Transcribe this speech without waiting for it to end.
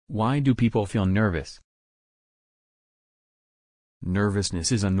Why do people feel nervous? Nervousness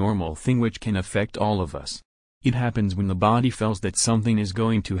is a normal thing which can affect all of us. It happens when the body feels that something is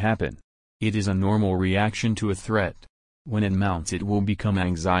going to happen. It is a normal reaction to a threat. When it mounts, it will become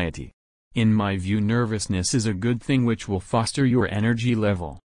anxiety. In my view, nervousness is a good thing which will foster your energy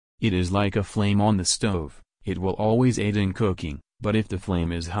level. It is like a flame on the stove. It will always aid in cooking, but if the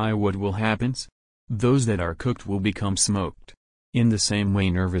flame is high, what will happen? Those that are cooked will become smoked. In the same way,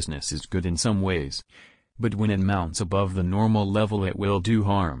 nervousness is good in some ways. But when it mounts above the normal level, it will do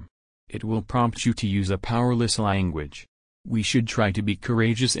harm. It will prompt you to use a powerless language. We should try to be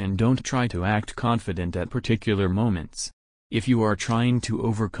courageous and don't try to act confident at particular moments. If you are trying to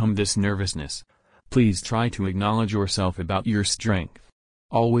overcome this nervousness, please try to acknowledge yourself about your strength.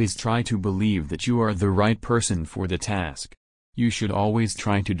 Always try to believe that you are the right person for the task. You should always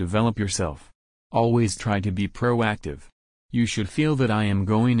try to develop yourself. Always try to be proactive. You should feel that I am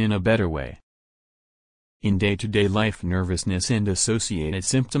going in a better way. In day-to-day life, nervousness and associated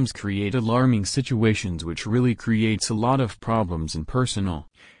symptoms create alarming situations which really creates a lot of problems in personal,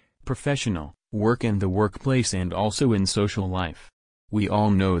 professional, work and the workplace, and also in social life. We all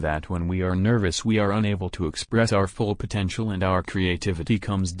know that when we are nervous, we are unable to express our full potential and our creativity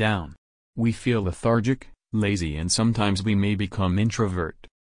comes down. We feel lethargic, lazy, and sometimes we may become introvert.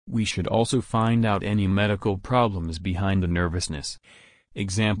 We should also find out any medical problems behind the nervousness.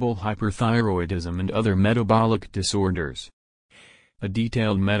 Example: hyperthyroidism and other metabolic disorders. A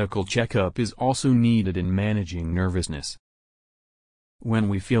detailed medical checkup is also needed in managing nervousness. When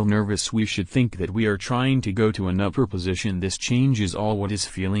we feel nervous, we should think that we are trying to go to an upper position. This changes all what is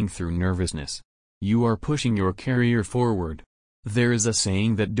feeling through nervousness. You are pushing your career forward. There is a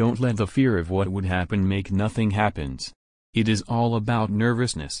saying that don't let the fear of what would happen make nothing happens. It is all about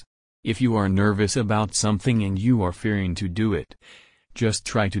nervousness. If you are nervous about something and you are fearing to do it, just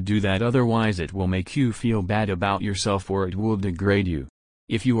try to do that, otherwise it will make you feel bad about yourself or it will degrade you.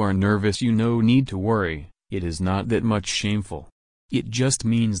 If you are nervous, you no need to worry. It is not that much shameful. It just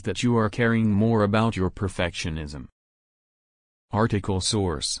means that you are caring more about your perfectionism. Article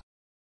source: